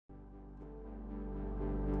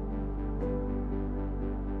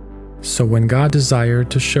So when God desired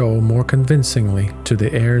to show more convincingly to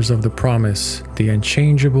the heirs of the promise the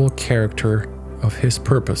unchangeable character of his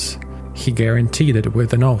purpose, he guaranteed it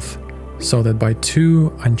with an oath, so that by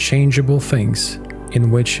two unchangeable things, in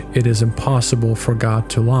which it is impossible for God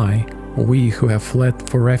to lie, we who have fled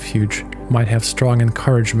for refuge might have strong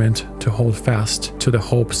encouragement to hold fast to the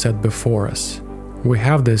hope set before us. We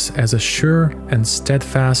have this as a sure and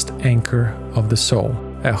steadfast anchor of the soul,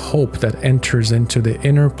 a hope that enters into the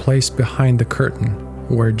inner place behind the curtain,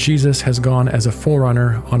 where Jesus has gone as a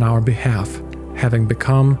forerunner on our behalf, having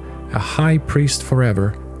become a high priest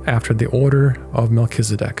forever after the order of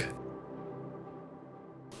Melchizedek.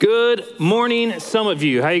 Good morning, some of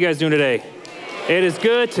you. How are you guys doing today? It is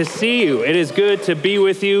good to see you. It is good to be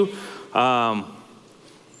with you. Man,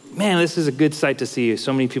 this is a good sight to see you.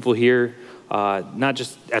 So many people here. Not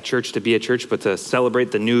just at church to be at church, but to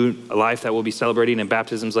celebrate the new life that we'll be celebrating in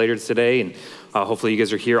baptisms later today. And hopefully you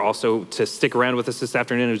guys are here also to stick around with us this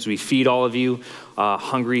afternoon as we feed all of you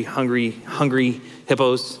hungry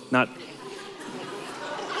hippos.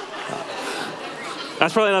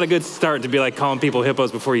 That's probably not a good start to be like calling people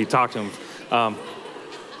hippos before you talk to them.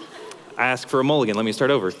 I asked for a mulligan. Let me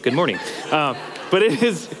start over. Good morning. But it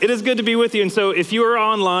is good to be with you. And so if you are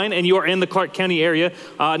online and you are in the Clark County area,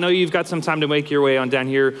 I know you've got some time to make your way on down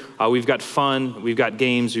here. We've got fun, we've got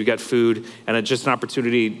games, we've got food, and it's just an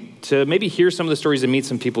opportunity to maybe hear some of the stories and meet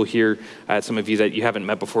some people here, some of you that you haven't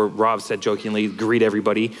met before. Rob said jokingly, greet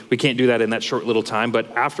everybody. We can't do that in that short little time,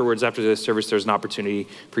 but afterwards, after this service, there's an opportunity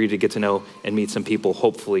for you to get to know and meet some people,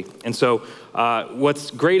 hopefully. And so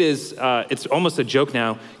what's great is it's almost a joke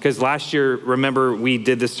now, because last year, remember, we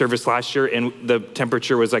did this service last year, and the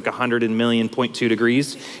temperature was like 100.2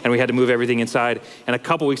 degrees, and we had to move everything inside. And a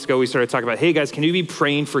couple weeks ago, we started talking about, hey guys, can you be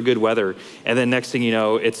praying for good weather? And then next thing you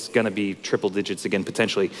know, it's gonna be triple digits again,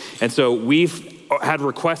 potentially. And so we've had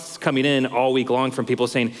requests coming in all week long from people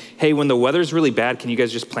saying, hey, when the weather's really bad, can you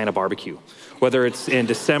guys just plan a barbecue? Whether it's in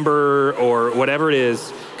December or whatever it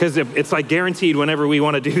is, because it's like guaranteed whenever we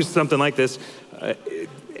wanna do something like this,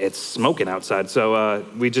 it's smoking outside. So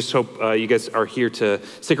we just hope you guys are here to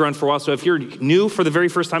stick around for a while. So if you're new for the very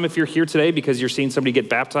first time, if you're here today because you're seeing somebody get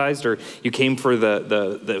baptized or you came for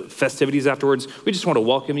the festivities afterwards, we just want to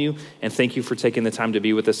welcome you and thank you for taking the time to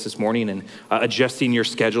be with us this morning and adjusting your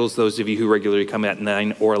schedules. Those of you who regularly come at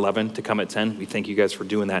 9 or 11 to come at 10, we thank you guys for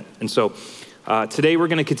doing that. And so today we're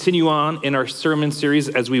going to continue on in our sermon series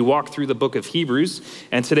as we walk through the book of Hebrews.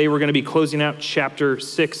 And today we're going to be closing out chapter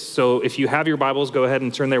 6. So if you have your Bibles, go ahead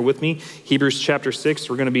and turn there with me. Hebrews chapter 6.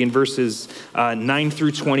 We're going to be in verses 9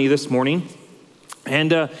 through 20 this morning.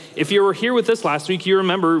 And if you were here with us last week, you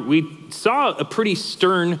remember we saw a pretty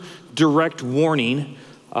stern, direct warning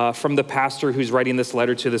from the pastor who's writing this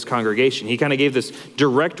letter to this congregation. He kind of gave this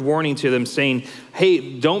direct warning to them saying,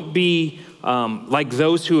 hey, don't be like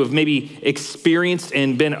those who have maybe experienced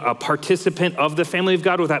and been a participant of the family of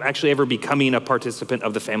God without actually ever becoming a participant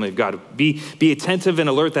of the family of God. Be attentive and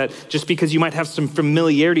alert that just because you might have some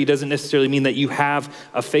familiarity doesn't necessarily mean that you have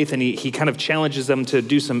a faith. And he kind of challenges them to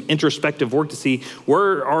do some introspective work to see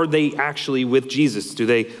where are they actually with Jesus? Do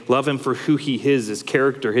they love him for who he is, his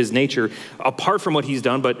character, his nature, apart from what he's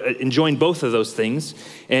done, but enjoying both of those things?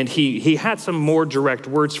 And he had some more direct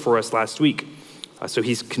words for us last week. So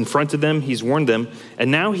he's confronted them, he's warned them,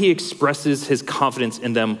 and now he expresses his confidence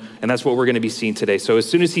in them, and that's what we're going to be seeing today. So as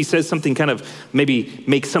soon as he says something kind of maybe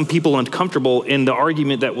makes some people uncomfortable in the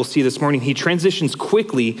argument that we'll see this morning, he transitions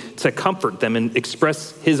quickly to comfort them and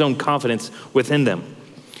express his own confidence within them.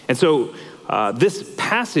 And so this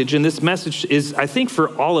passage and this message is, I think,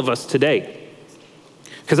 for all of us today.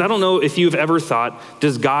 Because I don't know if you've ever thought,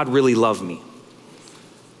 does God really love me?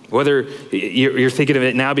 Whether you're thinking of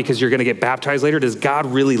it now because you're going to get baptized later, does God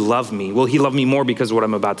really love me? Will he love me more because of what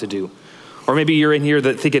I'm about to do? Or maybe you're in here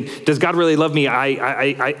thinking, does God really love me?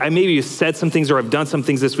 I maybe said some things or I've done some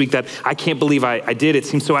things this week that I can't believe I did. It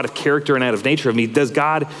seems so out of character and out of nature of me. Does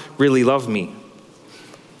God really love me?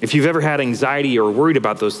 If you've ever had anxiety or worried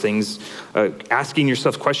about those things, asking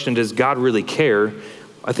yourself the question, does God really care?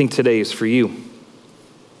 I think today is for you.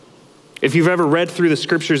 If you've ever read through the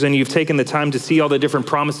scriptures and you've taken the time to see all the different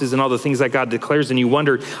promises and all the things that God declares and you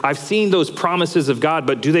wonder, I've seen those promises of God,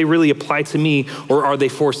 but do they really apply to me or are they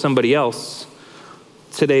for somebody else?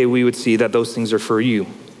 Today we would see that those things are for you.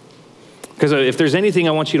 Because if there's anything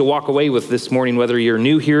I want you to walk away with this morning, whether you're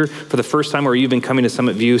new here for the first time or you've been coming to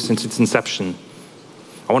Summit View since its inception,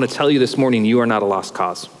 I want to tell you this morning, you are not a lost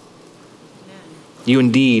cause. You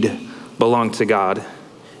indeed belong to God.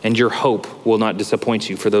 And your hope will not disappoint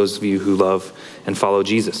you for those of you who love and follow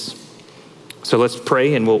Jesus. So let's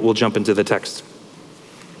pray and we'll jump into the text.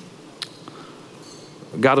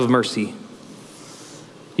 God of mercy,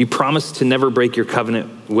 you promised to never break your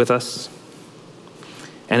covenant with us.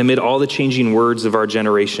 And amid all the changing words of our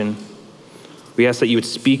generation, we ask that you would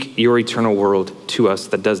speak your eternal word to us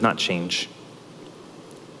that does not change.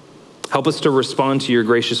 Help us to respond to your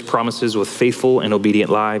gracious promises with faithful and obedient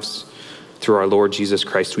lives. Through our Lord Jesus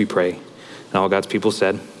Christ, we pray. And all God's people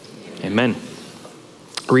said, amen.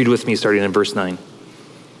 Read with me starting in verse 9.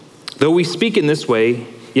 Though we speak in this way,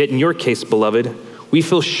 yet in your case, beloved, we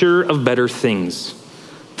feel sure of better things,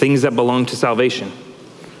 things that belong to salvation.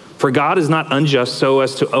 For God is not unjust so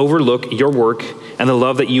as to overlook your work and the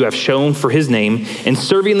love that you have shown for his name in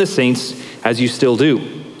serving the saints as you still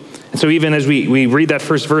do. And so even as we read that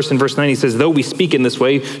first verse in verse 9, he says, though we speak in this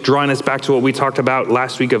way, drawing us back to what we talked about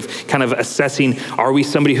last week of kind of assessing, are we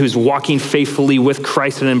somebody who's walking faithfully with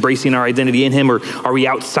Christ and embracing our identity in him, or are we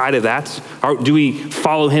outside of that? Do we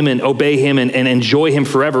follow him and obey him and enjoy him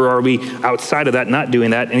forever, or are we outside of that, not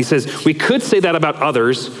doing that? And he says, we could say that about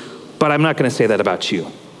others, but I'm not going to say that about you.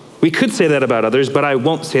 We could say that about others, but I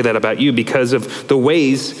won't say that about you because of the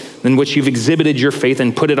ways in which you've exhibited your faith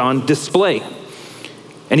and put it on display.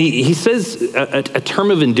 And he says a term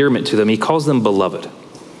of endearment to them. He calls them beloved.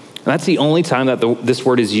 And that's the only time that this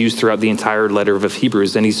word is used throughout the entire letter of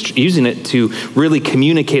Hebrews. And he's using it to really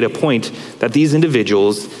communicate a point that these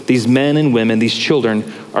individuals, these men and women, these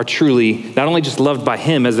children are truly not only just loved by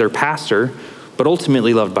him as their pastor, but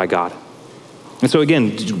ultimately loved by God. And so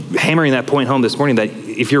again, hammering that point home this morning, that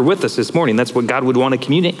if you're with us this morning, that's what God would want to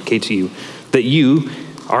communicate to you, that you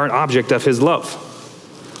are an object of his love.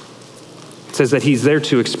 It says that he's there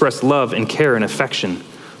to express love and care and affection.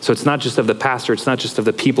 So it's not just of the pastor, it's not just of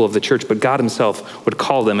the people of the church, but God himself would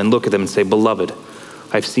call them and look at them and say, beloved,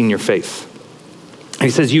 I've seen your faith. And he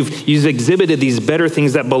says, you've exhibited these better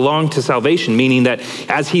things that belong to salvation, meaning that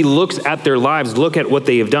as he looks at their lives, look at what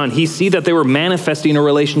they have done, he sees that they were manifesting a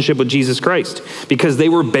relationship with Jesus Christ because they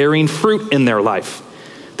were bearing fruit in their life.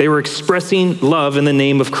 They were expressing love in the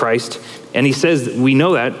name of Christ. And he says, we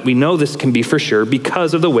know this can be for sure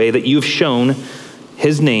because of the way that you've shown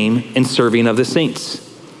his name in serving of the saints.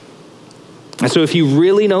 And so if you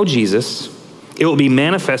really know Jesus, it will be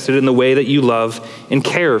manifested in the way that you love and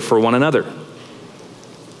care for one another.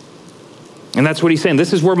 And that's what he's saying.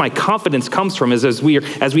 This is where my confidence comes from, is as we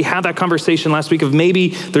had that conversation last week of maybe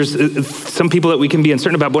there's some people that we can be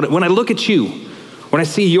uncertain about, but when I look at you, when I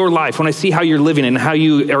see your life, when I see how you're living and how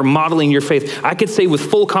you are modeling your faith, I could say with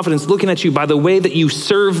full confidence, looking at you, by the way that you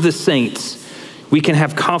serve the saints, we can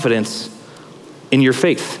have confidence in your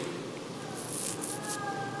faith.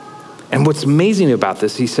 And what's amazing about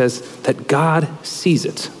this, he says that God sees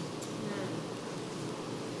it.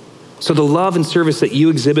 So the love and service that you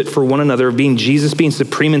exhibit for one another, being Jesus being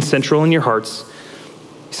supreme and central in your hearts,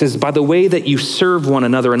 he says, by the way that you serve one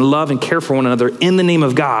another and love and care for one another in the name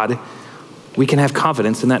of God, we can have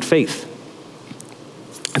confidence in that faith.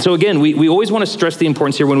 And so again, we always want to stress the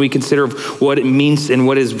importance here when we consider what it means and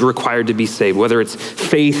what is required to be saved, whether it's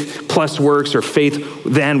faith plus works or faith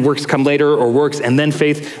then works come later or works and then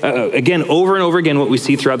faith. Again, over and over again, what we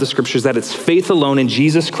see throughout the scriptures, that it's faith alone in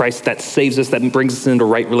Jesus Christ that saves us, that brings us into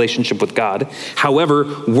right relationship with God.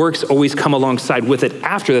 However, works always come alongside with it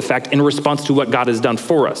after the fact in response to what God has done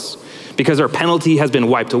for us. Because our penalty has been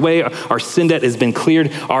wiped away, our sin debt has been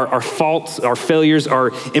cleared, our faults, our failures,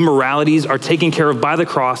 our immoralities are taken care of by the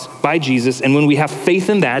cross, by Jesus. And when we have faith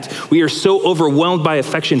in that, we are so overwhelmed by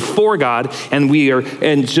affection for God, and we are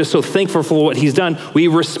just so thankful for what he's done, we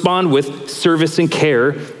respond with service and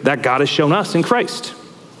care that God has shown us in Christ.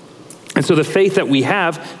 And so the faith that we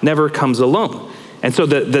have never comes alone. And so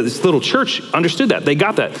this little church understood that. They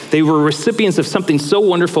got that. They were recipients of something so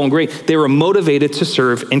wonderful and great. They were motivated to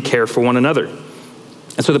serve and care for one another.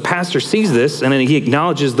 And so the pastor sees this, and then he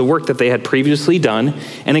acknowledges the work that they had previously done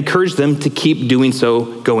and encouraged them to keep doing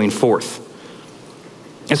so going forth.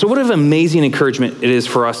 And so what an amazing encouragement it is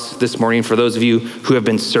for us this morning, for those of you who have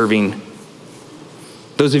been serving,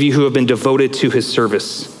 those of you who have been devoted to his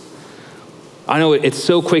service. I know it's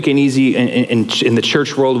so quick and easy in the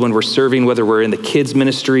church world when we're serving, whether we're in the kids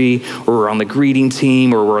ministry or we're on the greeting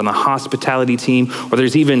team or we're on the hospitality team, or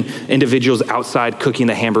there's even individuals outside cooking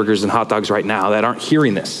the hamburgers and hot dogs right now that aren't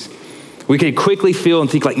hearing this. We can quickly feel and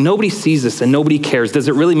think like, nobody sees this and nobody cares. Does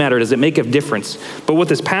it really matter? Does it make a difference? But what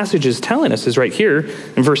this passage is telling us is right here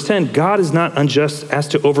in verse 10, God is not unjust as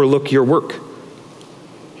to overlook your work.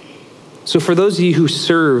 So for those of you who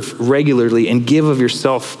serve regularly and give of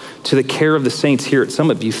yourself to the care of the saints here at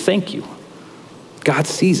Summit View, thank you. God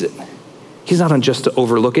sees it. He's not unjust to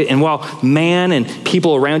overlook it. And while man and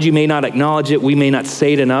people around you may not acknowledge it, we may not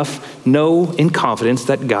say it enough, know in confidence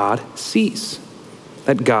that God sees,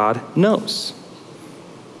 that God knows.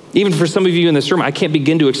 Even for some of you in this room, I can't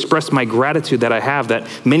begin to express my gratitude that I have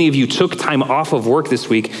that many of you took time off of work this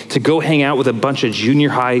week to go hang out with a bunch of junior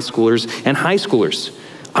high schoolers and high schoolers.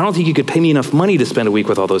 I don't think you could pay me enough money to spend a week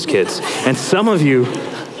with all those kids. And some of you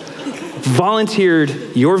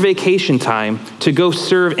volunteered your vacation time to go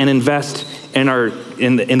serve and invest in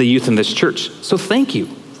the youth in this church. So thank you.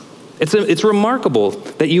 It's remarkable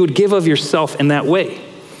that you would give of yourself in that way.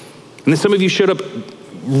 And then some of you showed up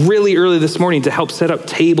really early this morning to help set up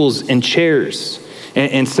tables and chairs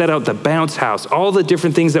and set out the bounce house, all the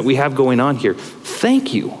different things that we have going on here.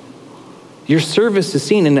 Thank you. Your service is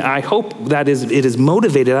seen, and I hope that it is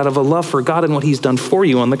motivated out of a love for God and what he's done for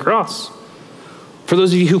you on the cross. For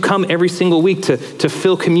those of you who come every single week to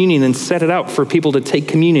fill communion and set it out for people to take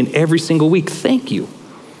communion every single week, thank you.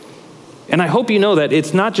 And I hope you know that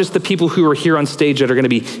it's not just the people who are here on stage that are going to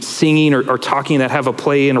be singing or talking that have a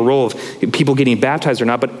play and a role of people getting baptized or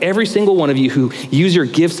not, but every single one of you who use your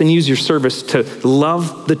gifts and use your service to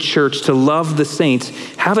love the church, to love the saints,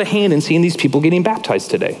 have a hand in seeing these people getting baptized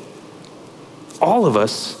today. All of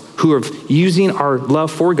us who are using our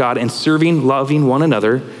love for God and serving, loving one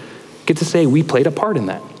another, get to say we played a part in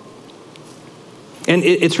that. And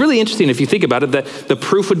it's really interesting if you think about it, that the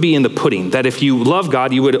proof would be in the pudding, that if you love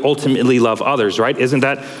God, you would ultimately love others, right? Isn't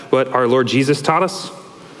that what our Lord Jesus taught us?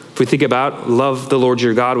 If we think about love the Lord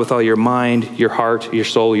your God with all your mind, your heart, your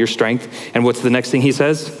soul, your strength. And what's the next thing he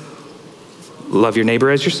says? Love your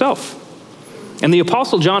neighbor as yourself. And the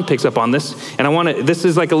Apostle John picks up on this, and this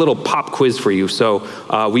is like a little pop quiz for you.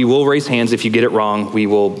 So we will raise hands if you get it wrong.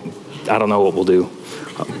 I don't know what we'll do.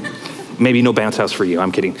 Maybe no bounce house for you,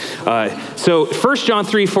 I'm kidding. So 1 John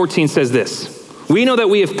 3:14 says this: we know that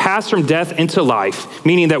we have passed from death into life,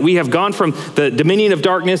 meaning that we have gone from the dominion of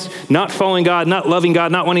darkness, not following God, not loving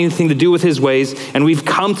God, not wanting anything to do with his ways, and we've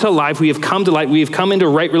come to life, we have come to light, we have come into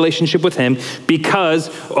right relationship with him because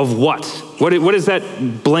of what? What is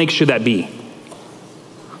that blank should that be?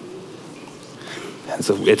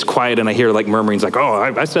 So it's quiet and I hear like murmurings like,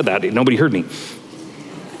 oh, I said that, nobody heard me.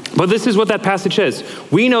 But this is what that passage says.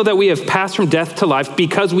 We know that we have passed from death to life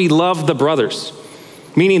because we love the brothers.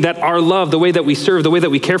 Meaning that our love, the way that we serve, the way that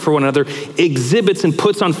we care for one another, exhibits and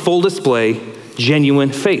puts on full display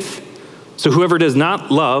genuine faith. So whoever does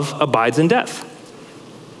not love abides in death.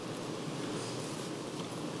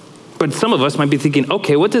 But some of us might be thinking,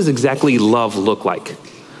 okay, what does exactly love look like?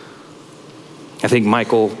 I think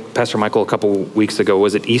Pastor Michael, a couple weeks ago,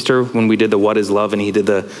 was it Easter when we did the What is Love and he did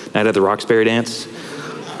the Night at the Roxbury dance?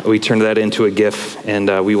 We turned that into a GIF,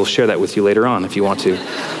 and we will share that with you later on if you want to.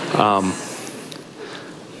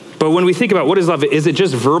 But when we think about what is love, is it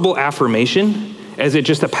just verbal affirmation? Is it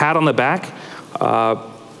just a pat on the back?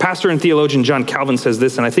 Pastor and theologian John Calvin says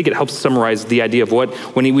this, and I think it helps summarize the idea of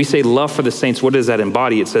when we say love for the saints, what does that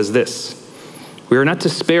embody? It says this: we are not to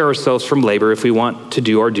spare ourselves from labor if we want to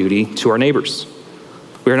do our duty to our neighbors.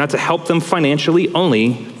 We are not to help them financially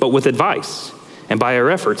only, but with advice and by our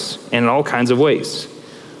efforts and in all kinds of ways.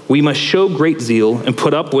 We must show great zeal and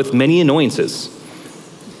put up with many annoyances.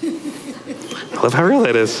 I love how real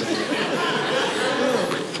that is.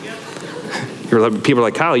 People are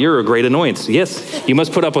like, Kyle, you're a great annoyance. Yes, you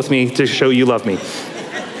must put up with me to show you love me.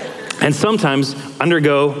 And sometimes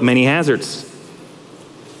undergo many hazards.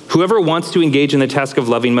 Whoever wants to engage in the task of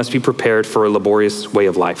loving must be prepared for a laborious way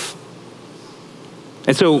of life.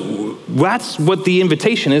 And so that's what the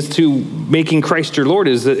invitation is to making Christ your Lord,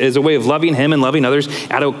 is a way of loving him and loving others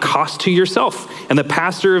at a cost to yourself. And the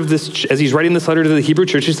pastor of this, as he's writing this letter to the Hebrew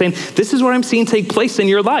church, is saying, this is what I'm seeing take place in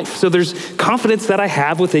your life. So there's confidence that I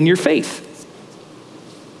have within your faith.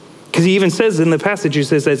 Because he even says in the passage, he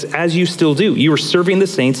says, as you still do. You are serving the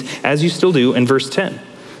saints as you still do in verse 10.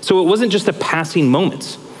 So it wasn't just a passing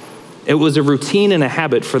moment. It was a routine and a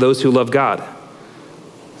habit for those who love God.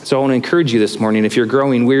 So I want to encourage you this morning, if you're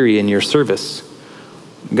growing weary in your service,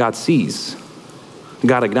 God sees,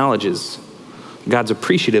 God acknowledges, God's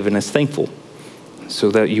appreciative and is thankful, so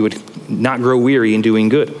that you would not grow weary in doing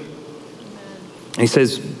good. And he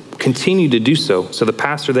says, continue to do so. So the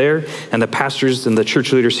pastor there and the pastors and the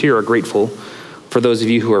church leaders here are grateful for those of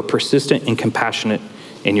you who are persistent and compassionate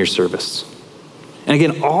in your service. And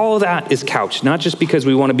again, all of that is couched, not just because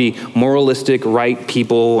we want to be moralistic, right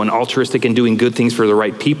people, and altruistic and doing good things for the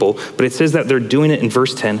right people, but it says that they're doing it in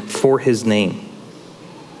verse 10 for his name.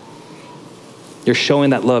 You're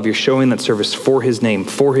showing that love, you're showing that service for his name,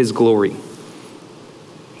 for his glory.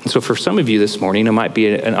 And so for some of you this morning, it might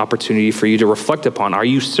be an opportunity for you to reflect upon, are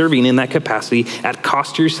you serving in that capacity at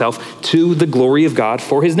cost to yourself to the glory of God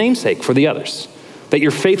for his name's sake, for the others? That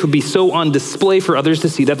your faith would be so on display for others to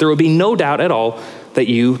see that there would be no doubt at all that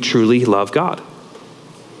you truly love God.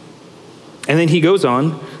 And then he goes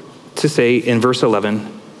on to say in verse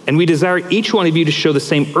 11, and we desire each one of you to show the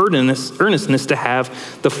same earnestness to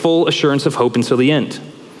have the full assurance of hope until the end,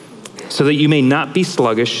 so that you may not be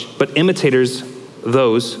sluggish, but imitators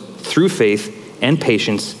those through faith and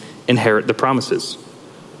patience inherit the promises.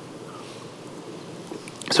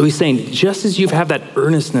 So he's saying, just as you have that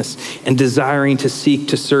earnestness and desiring to seek,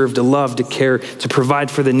 to serve, to love, to care, to provide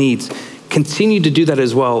for the needs, continue to do that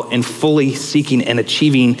as well, and fully seeking and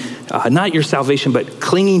achieving not your salvation, but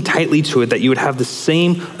clinging tightly to it, that you would have the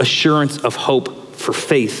same assurance of hope for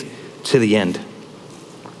faith to the end.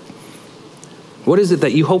 What is it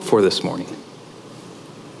that you hope for this morning?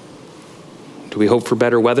 Do we hope for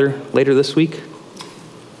better weather later this week?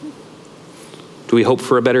 Do we hope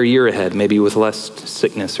for a better year ahead, maybe with less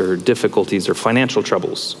sickness or difficulties or financial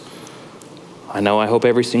troubles? I know I hope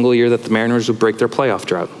every single year that the Mariners will break their playoff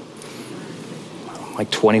drought.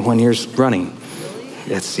 Like 21 years running.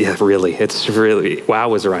 It's really, wow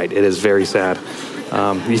was right. It is very sad.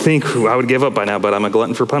 You think I would give up by now, but I'm a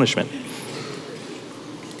glutton for punishment.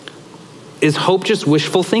 Is hope just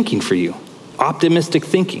wishful thinking for you? Optimistic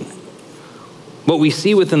thinking? What we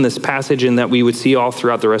see within this passage, and that we would see all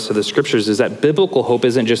throughout the rest of the scriptures, is that biblical hope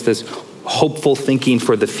isn't just this hopeful thinking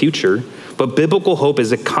for the future, but biblical hope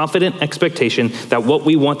is a confident expectation that what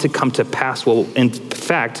we want to come to pass will, in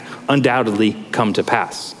fact, undoubtedly come to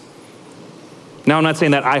pass. Now, I'm not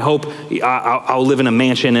saying that I hope I'll live in a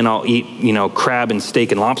mansion and I'll eat, crab and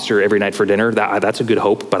steak and lobster every night for dinner. That's a good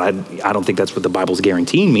hope, but I don't think that's what the Bible's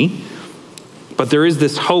guaranteeing me. But there is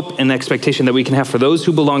this hope and expectation that we can have for those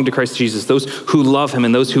who belong to Christ Jesus, those who love him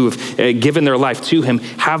and those who have given their life to him,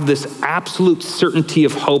 have this absolute certainty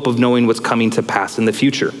of hope of knowing what's coming to pass in the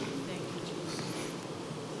future.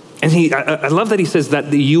 And I love that he says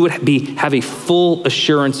that you would have a full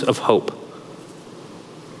assurance of hope.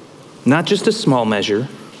 Not just a small measure,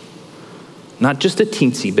 not just a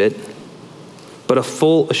teensy bit, but a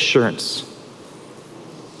full assurance.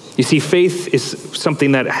 You see, faith is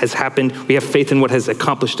something that has happened. We have faith in what has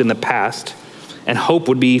accomplished in the past, and hope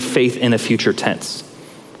would be faith in a future tense.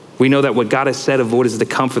 We know that what God has said of what is to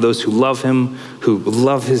come for those who love him, who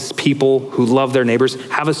love his people, who love their neighbors,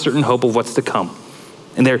 have a certain hope of what's to come.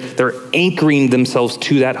 And they're anchoring themselves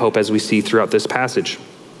to that hope, as we see throughout this passage.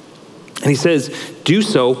 And he says, do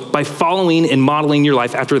so by following and modeling your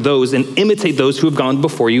life after those and imitate those who have gone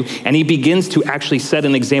before you. And he begins to actually set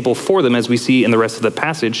an example for them, as we see in the rest of the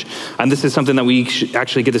passage. And this is something that we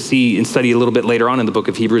actually get to see and study a little bit later on in the book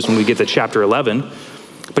of Hebrews when we get to chapter 11.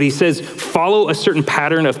 But he says, follow a certain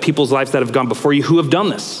pattern of people's lives that have gone before you who have done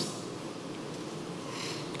this.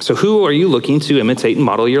 So who are you looking to imitate and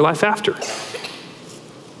model your life after?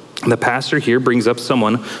 The pastor here brings up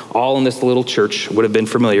someone all in this little church would have been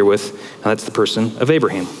familiar with, and that's the person of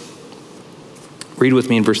Abraham. Read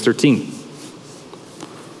with me in verse 13.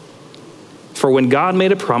 For when God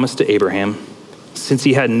made a promise to Abraham, since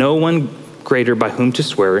he had no one greater by whom to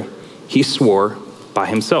swear, he swore by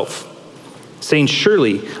himself, saying,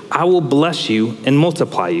 surely I will bless you and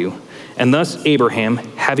multiply you. And thus Abraham,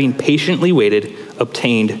 having patiently waited,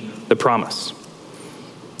 obtained the promise.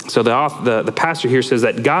 So the pastor here says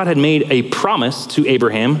that God had made a promise to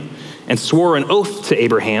Abraham and swore an oath to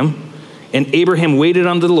Abraham, and Abraham waited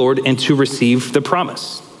on the Lord and to receive the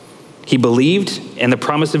promise. He believed, and the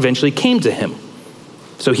promise eventually came to him.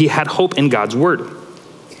 So he had hope in God's word.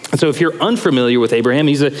 And so if you're unfamiliar with Abraham,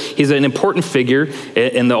 he's an important figure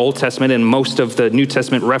in the Old Testament, and most of the New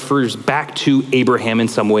Testament refers back to Abraham in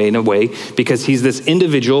a way, because he's this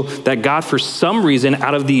individual that God, for some reason,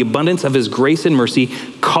 out of the abundance of his grace and mercy,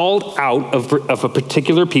 called out of a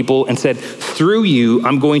particular people and said, through you,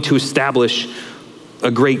 I'm going to establish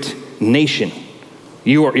a great nation.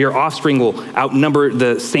 Your offspring will outnumber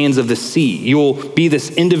the sands of the sea. You will be this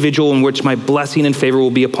individual in which my blessing and favor will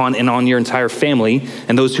be upon and on your entire family.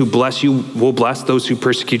 And those who bless you will bless. Those who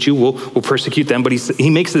persecute you will persecute them. But he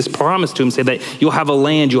makes this promise to him, say that you'll have a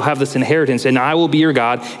land, you'll have this inheritance, and I will be your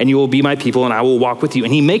God, and you will be my people, and I will walk with you.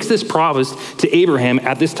 And he makes this promise to Abraham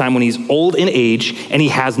at this time when he's old in age and he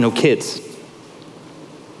has no kids.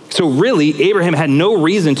 So really, Abraham had no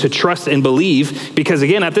reason to trust and believe, because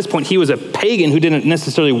again, at this point, he was a pagan who didn't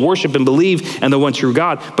necessarily worship and believe in the one true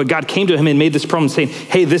God, but God came to him and made this promise saying,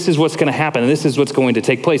 hey, this is what's gonna happen, and this is what's going to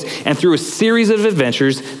take place. And through a series of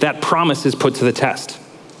adventures, that promise is put to the test.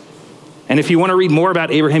 And if you wanna read more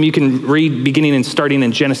about Abraham, you can read beginning and starting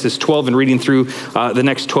in Genesis 12 and reading through the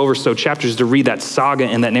next 12 or so chapters to read that saga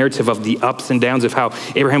and that narrative of the ups and downs of how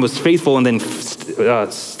Abraham was faithful and then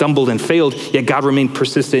stumbled and failed, yet God remained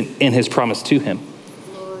persistent in his promise to him.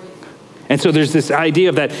 And so there's this idea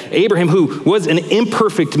of that Abraham, who was an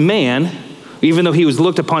imperfect man, Even though he was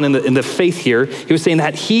looked upon in the faith here, he was saying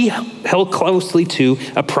that he held closely to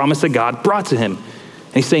a promise that God brought to him.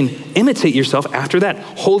 And he's saying, imitate yourself after that,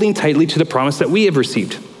 holding tightly to the promise that we have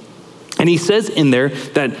received. And he says in there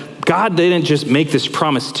that God didn't just make this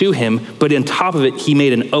promise to him, but on top of it, he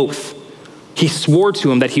made an oath. He swore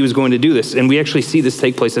to him that he was going to do this. And we actually see this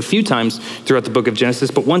take place a few times throughout the book of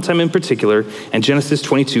Genesis, but one time in particular, in Genesis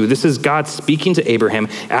 22, this is God speaking to Abraham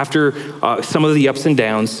after some of the ups and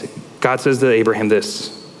downs. God says to Abraham this,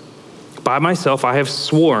 "By myself I have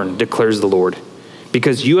sworn, declares the Lord,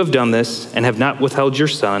 because you have done this and have not withheld your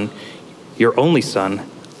son, your only son,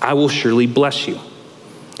 I will surely bless you.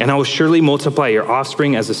 And I will surely multiply your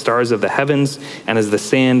offspring as the stars of the heavens and as the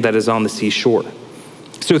sand that is on the seashore."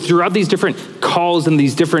 So throughout these different calls and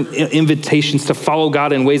these different invitations to follow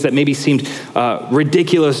God in ways that maybe seemed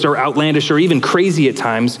ridiculous or outlandish or even crazy at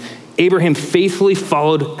times, Abraham faithfully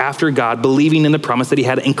followed after God, believing in the promise that he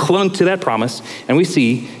had and clung to that promise. And we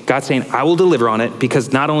see God saying, I will deliver on it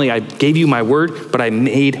because not only I gave you my word, but I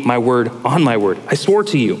made my word on my word. I swore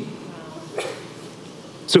to you.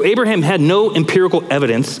 So Abraham had no empirical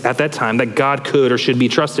evidence at that time that God could or should be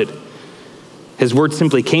trusted. His word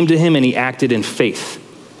simply came to him and he acted in faith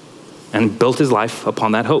and built his life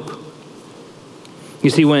upon that hope. You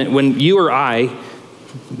see, when you or I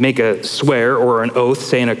make a swear or an oath,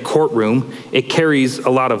 say in a courtroom, it carries a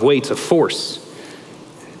lot of weight of force.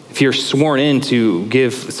 If you're sworn in to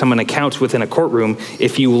give someone an account within a courtroom,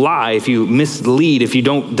 if you lie, if you mislead, if you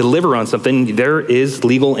don't deliver on something, there is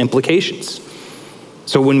legal implications.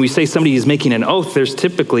 So when we say somebody is making an oath, there's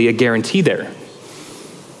typically a guarantee there.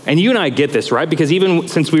 And you and I get this, right? Because even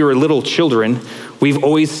since we were little children, we've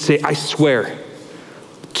always said, I swear,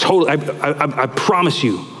 totally, I promise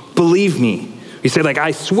you, believe me. You say like, I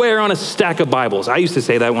swear on a stack of Bibles. I used to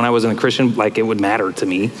say that when I wasn't a Christian, like it would matter to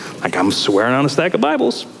me. Like I'm swearing on a stack of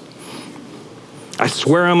Bibles. I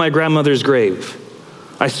swear on my grandmother's grave.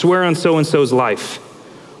 I swear on so-and-so's life.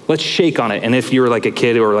 Let's shake on it. And if you were like a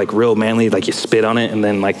kid or like real manly, like you spit on it and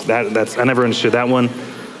then like that's, I never understood that one.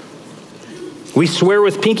 We swear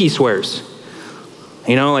with pinky swears.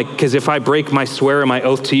 You know, like, because if I break my swear and my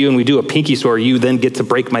oath to you and we do a pinky swear, you then get to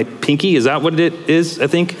break my pinky. Is that what it is, I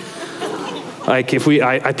think? Like if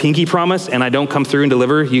I pinky promise and I don't come through and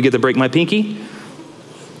deliver, you get to break my pinky.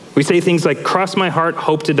 We say things like, cross my heart,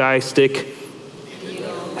 hope to die, stick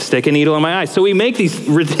a needle in my eye. So we make these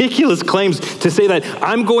ridiculous claims to say that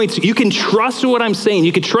you can trust what I'm saying.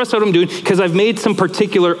 You can trust what I'm doing because I've made some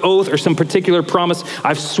particular oath or some particular promise.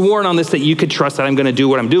 I've sworn on this that you could trust that I'm going to do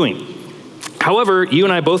what I'm doing. However, you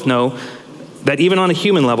and I both know that even on a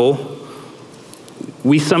human level,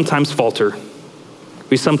 we sometimes falter.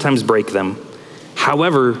 We sometimes break them.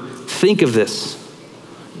 However, think of this.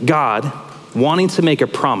 God, wanting to make a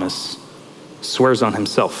promise, swears on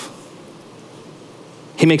himself.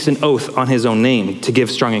 He makes an oath on his own name to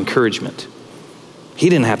give strong encouragement. He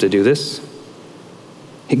didn't have to do this.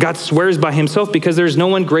 God swears by himself because there's no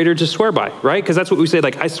one greater to swear by, right? Because that's what we say,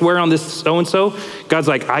 like, I swear on this so-and-so. God's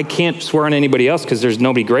like, I can't swear on anybody else because there's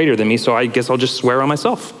nobody greater than me, so I guess I'll just swear on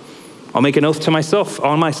myself. I'll make an oath to myself,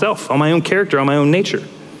 on my own character, on my own nature.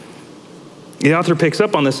 The author picks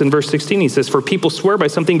up on this in verse 16. He says, for people swear by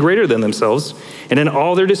something greater than themselves, and in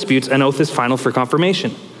all their disputes, an oath is final for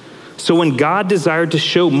confirmation. So when God desired to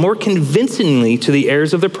show more convincingly to the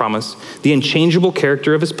heirs of the promise the unchangeable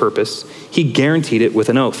character of his purpose, he guaranteed it with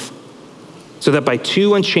an oath. So that by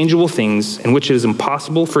two unchangeable things in which it is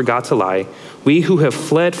impossible for God to lie, we who have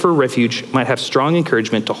fled for refuge might have strong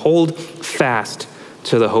encouragement to hold fast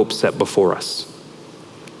to the hope set before us.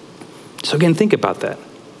 So again, think about that.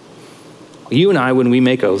 You and I, when we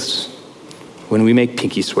make oaths, when we make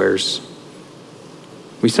pinky swears,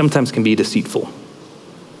 we sometimes can be deceitful.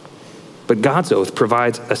 But God's oath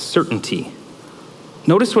provides a certainty.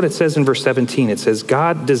 Notice what it says in verse 17. It says,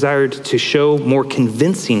 God desired to show more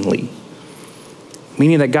convincingly,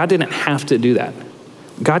 meaning that God didn't have to do that.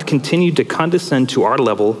 God continued to condescend to our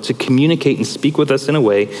level to communicate and speak with us in a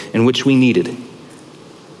way in which we needed.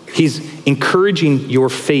 He's encouraging your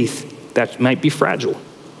faith that might be fragile.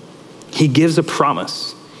 He gives a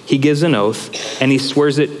promise, he gives an oath, and he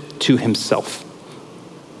swears it to himself.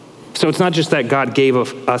 So it's not just that God gave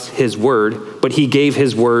us his word, but he gave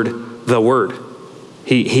his word the word.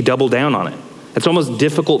 He doubled down on it. It's almost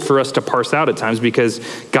difficult for us to parse out at times because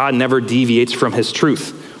God never deviates from his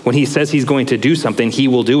truth. When he says he's going to do something, he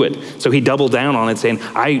will do it. So he doubled down on it, saying,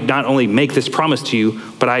 I not only make this promise to you,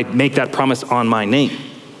 but I make that promise on my name.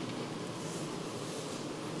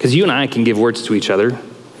 Because you and I can give words to each other,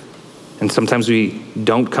 and sometimes we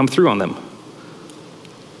don't come through on them.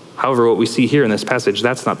 However, what we see here in this passage,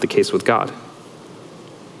 that's not the case with God.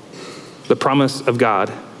 The promise of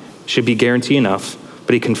God should be guarantee enough,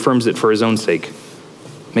 but he confirms it for his own sake.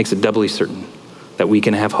 Makes it doubly certain that we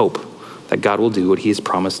can have hope that God will do what he has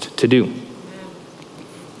promised to do.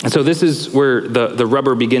 And so this is where the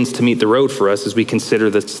rubber begins to meet the road for us as we consider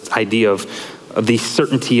this idea of the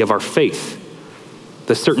certainty of our faith,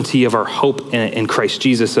 the certainty of our hope in Christ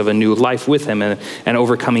Jesus, of a new life with him and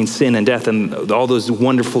overcoming sin and death and all those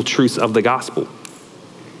wonderful truths of the gospel.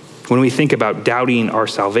 When we think about doubting our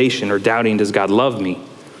salvation or doubting, does God love me?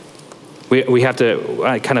 We have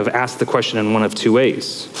to kind of ask the question in one of two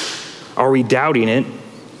ways. Are we doubting it,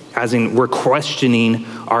 as in we're questioning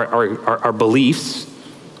our beliefs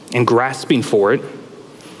and grasping for it?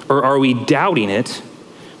 Or are we doubting it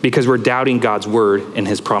because we're doubting God's word and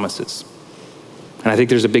his promises? And I think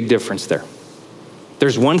there's a big difference there.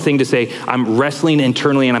 There's one thing to say, I'm wrestling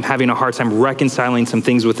internally and I'm having a hard time reconciling some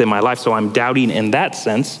things within my life, so I'm doubting in that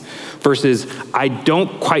sense, versus I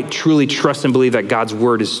don't quite truly trust and believe that God's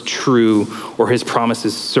word is true or his promise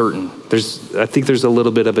is certain. I think there's a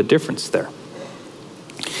little bit of a difference there.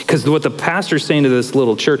 Because what the pastor's saying to this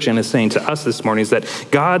little church and is saying to us this morning is that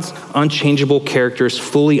God's unchangeable character is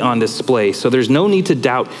fully on display. So there's no need to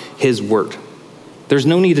doubt his word. There's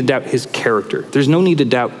no need to doubt his character. There's no need to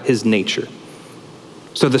doubt his nature.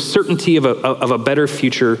 So the certainty of a better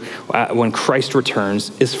future when Christ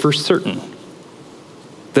returns is for certain.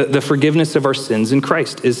 The forgiveness of our sins in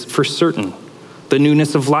Christ is for certain. The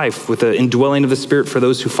newness of life with the indwelling of the Spirit for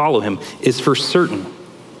those who follow him is for certain.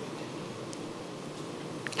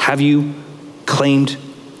 Have you claimed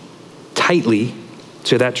tightly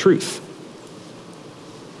to that truth?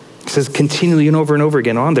 It says continually and over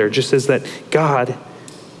again on there, just says that God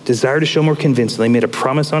desired to show more convincingly, made a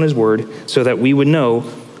promise on his word so that we would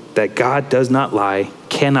know that God does not lie,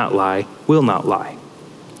 cannot lie, will not lie.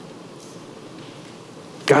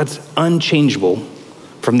 God's unchangeable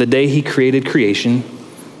from the day he created creation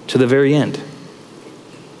to the very end.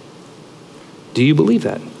 Do you believe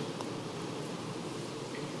that?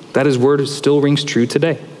 That his word still rings true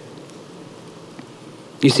today.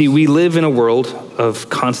 You see, we live in a world of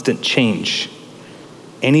constant change.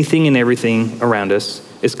 Anything and everything around us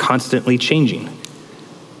is constantly changing.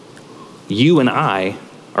 You and I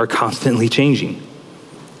are constantly changing.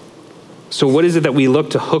 So what is it that we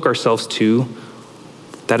look to hook ourselves to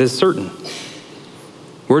that is certain?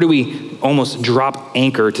 Where do we almost drop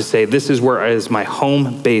anchor to say, this is where is my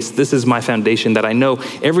home base, this is my foundation, that I know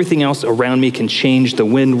everything else around me can change, the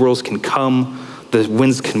wind whirls can come, the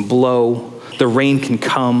winds can blow, the rain can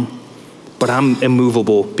come, but I'm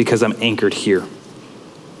immovable because I'm anchored here.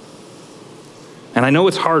 And I know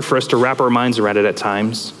it's hard for us to wrap our minds around it at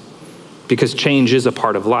times because change is a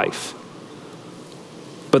part of life.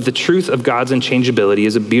 But the truth of God's unchangeability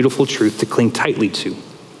is a beautiful truth to cling tightly to.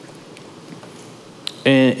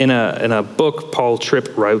 In a book, Paul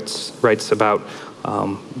Tripp writes about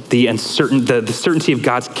the certainty of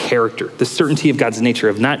God's character, the certainty of God's nature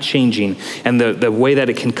of not changing, and the way that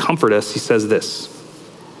it can comfort us. He says this.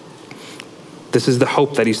 This is the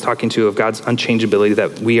hope that he's talking to of God's unchangeability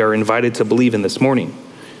that we are invited to believe in this morning.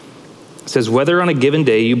 It says, whether on a given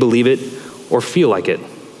day you believe it or feel like it,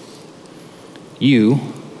 you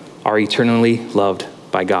are eternally loved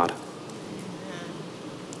by God.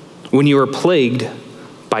 When you are plagued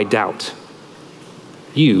by doubt,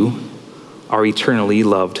 you are eternally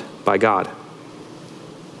loved by God.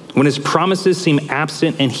 When his promises seem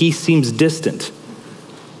absent and he seems distant,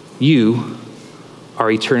 you are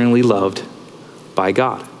eternally loved by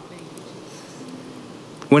God.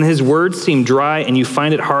 When his words seem dry and you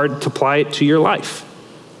find it hard to apply it to your life,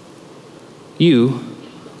 you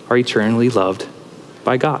are eternally loved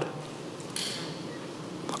by God.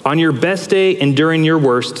 On your best day and during your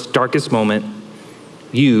worst, darkest moment,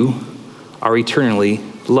 you are eternally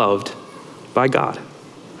loved by God.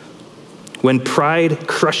 When pride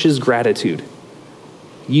crushes gratitude,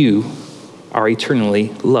 you are eternally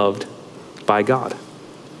loved by God.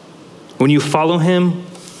 When you follow him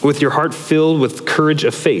with your heart filled with courage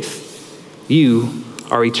of faith, you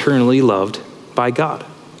are eternally loved by God.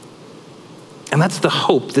 And that's the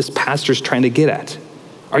hope this pastor's trying to get at.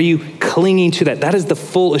 Are you clinging to that? That is the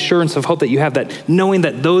full assurance of hope that you have, that knowing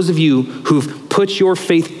that those of you who've put your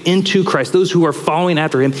faith into Christ, those who are following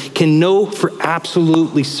after him, can know for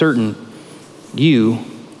absolutely certain you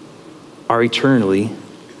are eternally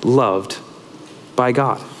loved by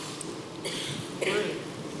God.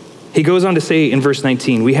 He goes on to say in verse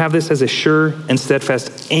 19, we have this as a sure and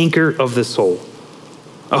steadfast anchor of the soul,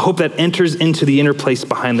 a hope that enters into the inner place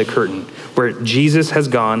behind the curtain, where Jesus has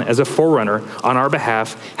gone as a forerunner on our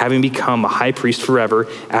behalf, having become a high priest forever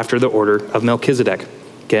after the order of Melchizedek.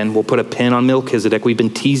 Again, we'll put a pin on Melchizedek. We've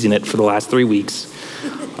been teasing it for the last 3 weeks.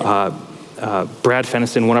 Brad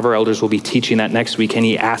Fennison, one of our elders, will be teaching that next week, and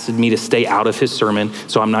he asked me to stay out of his sermon,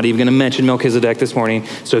 so I'm not even going to mention Melchizedek this morning.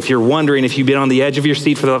 So if you're wondering if you've been on the edge of your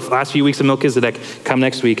seat for the last few weeks of Melchizedek, come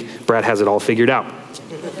next week. Brad has it all figured out.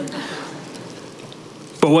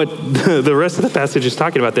 But what the rest of the passage is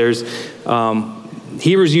talking about there is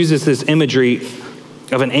Hebrews uses this imagery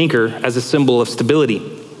of an anchor as a symbol of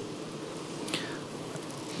stability.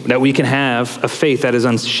 That we can have a faith that is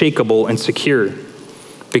unshakable and secure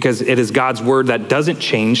because it is God's word that doesn't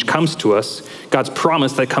change, comes to us, God's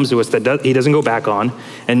promise that comes to us that he doesn't go back on,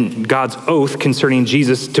 and God's oath concerning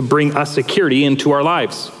Jesus to bring us security into our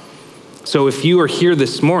lives. So if you are here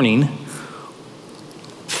this morning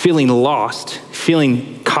feeling lost,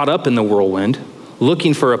 feeling caught up in the whirlwind,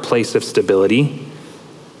 looking for a place of stability,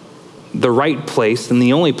 the right place and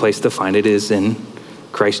the only place to find it is in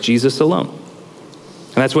Christ Jesus alone.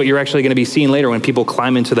 And that's what you're actually going to be seeing later when people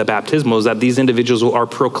climb into the baptismal, is that these individuals are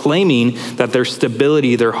proclaiming that their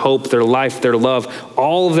stability, their hope, their life, their love,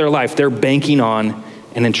 all of their life, they're banking on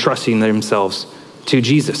and entrusting themselves to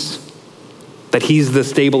Jesus. That he's the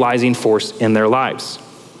stabilizing force in their lives.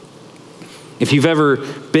 If you've ever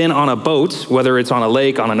been on a boat, whether it's on a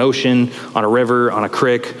lake, on an ocean, on a river, on a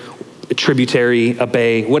creek, a tributary, a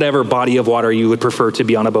bay, whatever body of water you would prefer to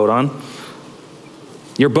be on a boat on,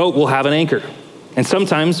 your boat will have an anchor. And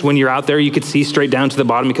sometimes when you're out there, you could see straight down to the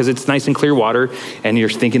bottom because it's nice and clear water, and you're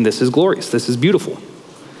thinking, this is glorious, this is beautiful.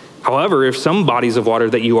 However, if some bodies of water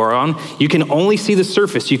that you are on, you can only see the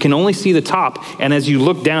surface, you can only see the top, and as you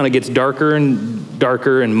look down, it gets darker and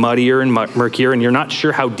darker and muddier and murkier, and you're not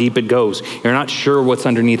sure how deep it goes. You're not sure what's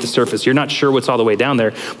underneath the surface. You're not sure what's all the way down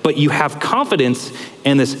there, but you have confidence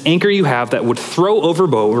in this anchor you have that would throw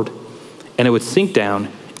overboard, and it would sink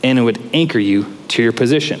down, and it would anchor you to your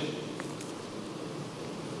position.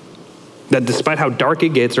 That despite how dark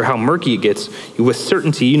it gets or how murky it gets, with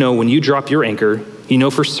certainty, you know when you drop your anchor, you know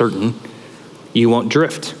for certain you won't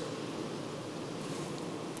drift.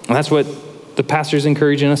 And that's what the pastor's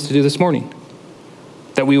encouraging us to do this morning.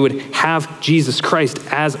 That we would have Jesus Christ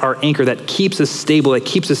as our anchor that keeps us stable, that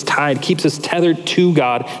keeps us tied, keeps us tethered to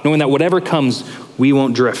God, knowing that whatever comes, we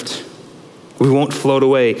won't drift. We won't float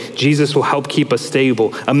away. Jesus will help keep us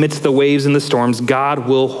stable. Amidst the waves and the storms, God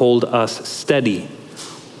will hold us steady.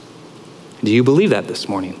 Do you believe that this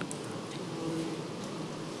morning?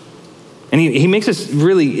 And he makes this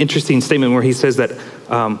really interesting statement where he says that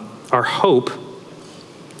our hope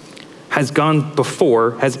has gone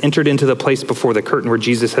before, has entered into the place before the curtain where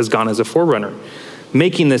Jesus has gone as a forerunner.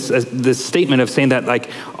 Making this statement of saying that, like,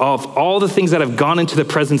 of all the things that have gone into the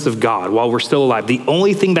presence of God while we're still alive, the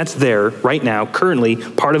only thing that's there right now, currently,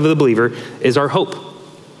 part of the believer, is our hope.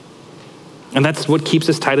 And that's what keeps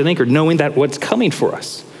us tied and anchored, knowing that what's coming for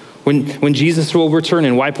us. When Jesus will return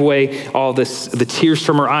and wipe away all the tears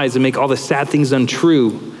from our eyes and make all the sad things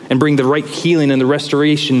untrue and bring the right healing and the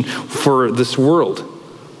restoration for this world,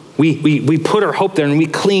 we put our hope there and we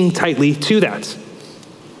cling tightly to that.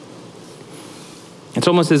 It's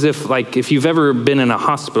almost as if you've ever been in a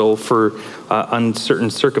hospital for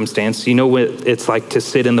uncertain circumstance, you know what it's like to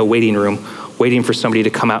sit in the waiting room waiting for somebody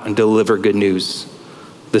to come out and deliver good news.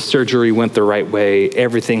 The surgery went the right way.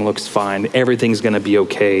 Everything looks fine. Everything's going to be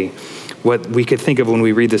okay. What we could think of when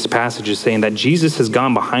we read this passage is saying that Jesus has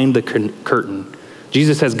gone behind the curtain.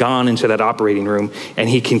 Jesus has gone into that operating room, and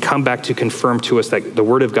he can come back to confirm to us that the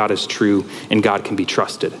word of God is true and God can be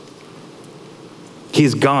trusted.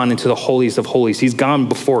 He's gone into the holies of holies. He's gone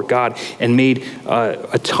before God and made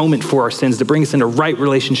atonement for our sins to bring us into right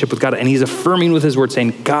relationship with God. And he's affirming with his word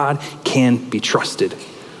saying, God can be trusted.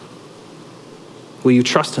 Will you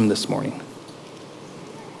trust him this morning?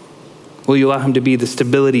 Will you allow him to be the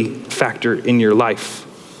stability factor in your life?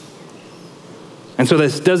 And so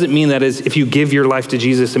this doesn't mean that if you give your life to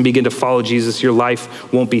Jesus and begin to follow Jesus, your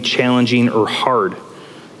life won't be challenging or hard.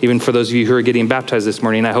 Even for those of you who are getting baptized this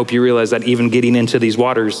morning, I hope you realize that even getting into these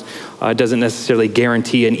waters doesn't necessarily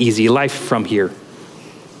guarantee an easy life from here.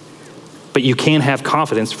 But you can have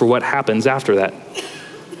confidence for what happens after that.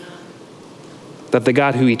 That the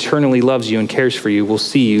God who eternally loves you and cares for you will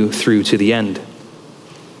see you through to the end.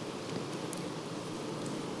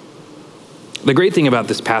 The great thing about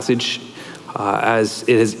this passage, as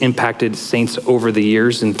it has impacted saints over the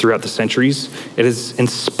years and throughout the centuries, it has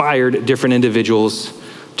inspired different individuals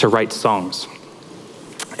to write songs.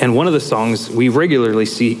 And one of the songs we regularly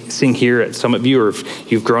sing here at some of you, or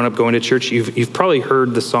if you've grown up going to church, you've probably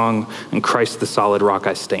heard the song, "In Christ the solid rock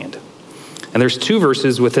I stand." And there's 2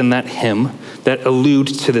 verses within that hymn that allude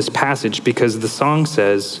to this passage because the song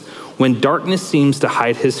says, "When darkness seems to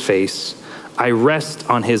hide his face, I rest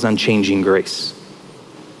on his unchanging grace.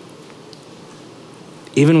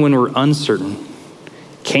 Even when we're uncertain,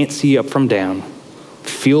 can't see up from down,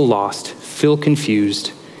 feel lost, feel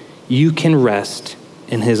confused, you can rest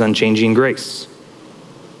in his unchanging grace.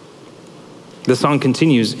 The song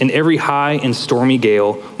continues, in every high and stormy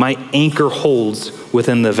gale, my anchor holds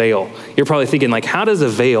within the veil. You're probably thinking, like, how does a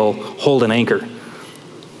veil hold an anchor?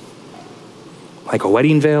 Like a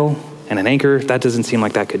wedding veil and an anchor? That doesn't seem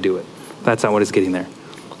like that could do it. That's not what it's getting there.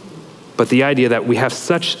 But the idea that we have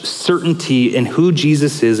such certainty in who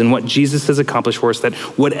Jesus is and what Jesus has accomplished for us, that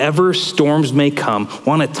whatever storms may come,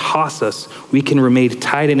 want to toss us, we can remain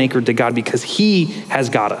tied and anchored to God because he has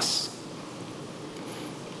got us.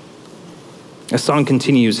 The song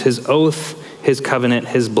continues, his oath, his covenant,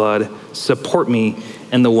 his blood, support me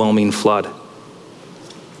in the whelming flood.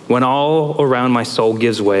 When all around my soul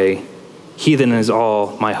gives way, he then is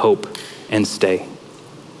all my hope and stay.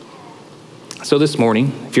 So this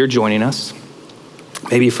morning, if you're joining us,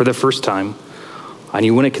 maybe for the first time, and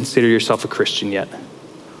you wouldn't consider yourself a Christian yet,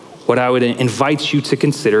 what I would invite you to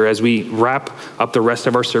consider as we wrap up the rest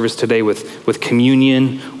of our service today with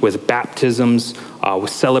communion, with baptisms,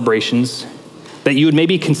 with celebrations, that you would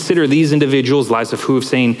maybe consider these individuals' lives of who have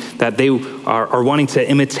saying that they are wanting to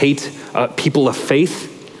imitate people of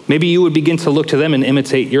faith. Maybe you would begin to look to them and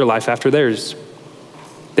imitate your life after theirs.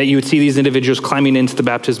 That you would see these individuals climbing into the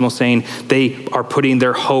baptismal saying they are putting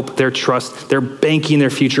their hope, their trust, they're banking their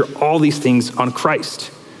future, all these things on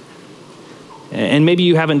Christ. And maybe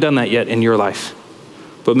you haven't done that yet in your life,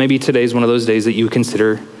 but maybe today is one of those days that you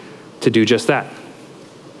consider to do just that.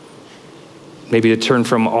 Maybe to turn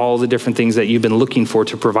from all the different things that you've been looking for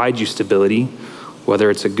to provide you stability, whether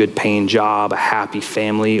it's a good paying job, a happy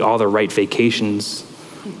family, all the right vacations.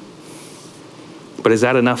 But is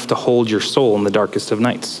that enough to hold your soul in the darkest of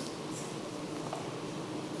nights?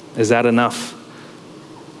 Is that enough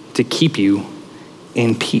to keep you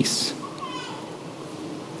in peace?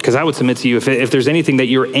 Because I would submit to you, if there's anything that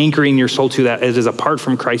you're anchoring your soul to that is apart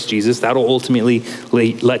from Christ Jesus, that'll ultimately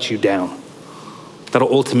let you down.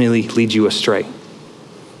 That'll ultimately lead you astray.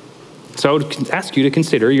 So I would ask you to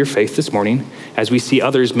consider your faith this morning as we see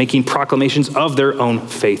others making proclamations of their own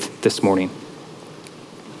faith this morning.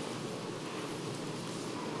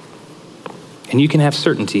 And you can have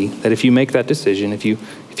certainty that if you make that decision, if you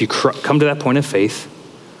come to that point of faith,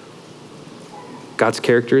 God's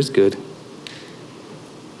character is good.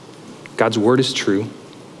 God's word is true.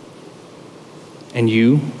 And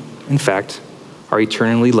you, in fact, are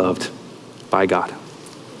eternally loved by God.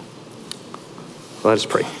 Let us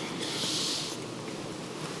pray.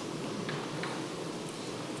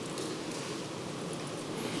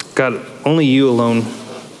 God, only you alone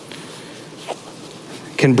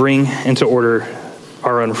can bring into order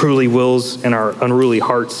our unruly wills and our unruly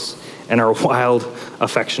hearts and our wild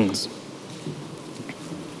affections.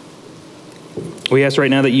 We ask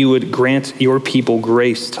right now that you would grant your people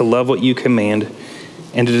grace to love what you command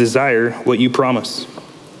and to desire what you promise.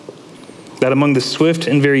 That among the swift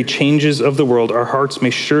and varied changes of the world, our hearts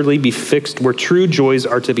may surely be fixed where true joys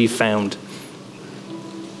are to be found.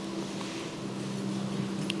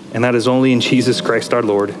 And that is only in Jesus Christ our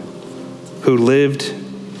Lord, who lived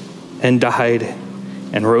and died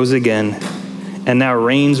and rose again, and now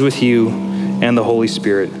reigns with you and the Holy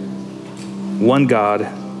Spirit, one God,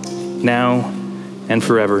 now and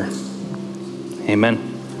forever. Amen.